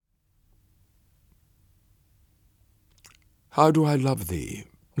How do I love thee?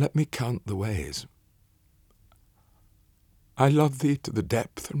 Let me count the ways. I love thee to the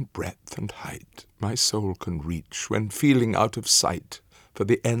depth and breadth and height my soul can reach when feeling out of sight for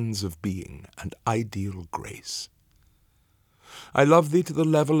the ends of being and ideal grace. I love thee to the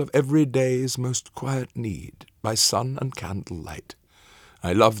level of every day's most quiet need by sun and candle light.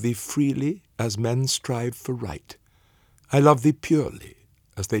 I love thee freely as men strive for right. I love thee purely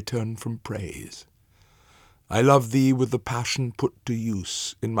as they turn from praise. I love thee with the passion put to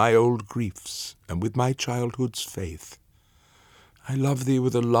use in my old griefs and with my childhood's faith. I love thee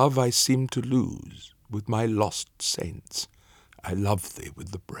with a love I seem to lose with my lost saints. I love thee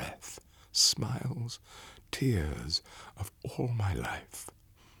with the breath, smiles, tears of all my life.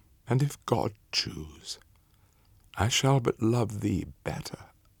 And if God choose, I shall but love thee better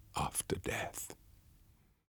after death.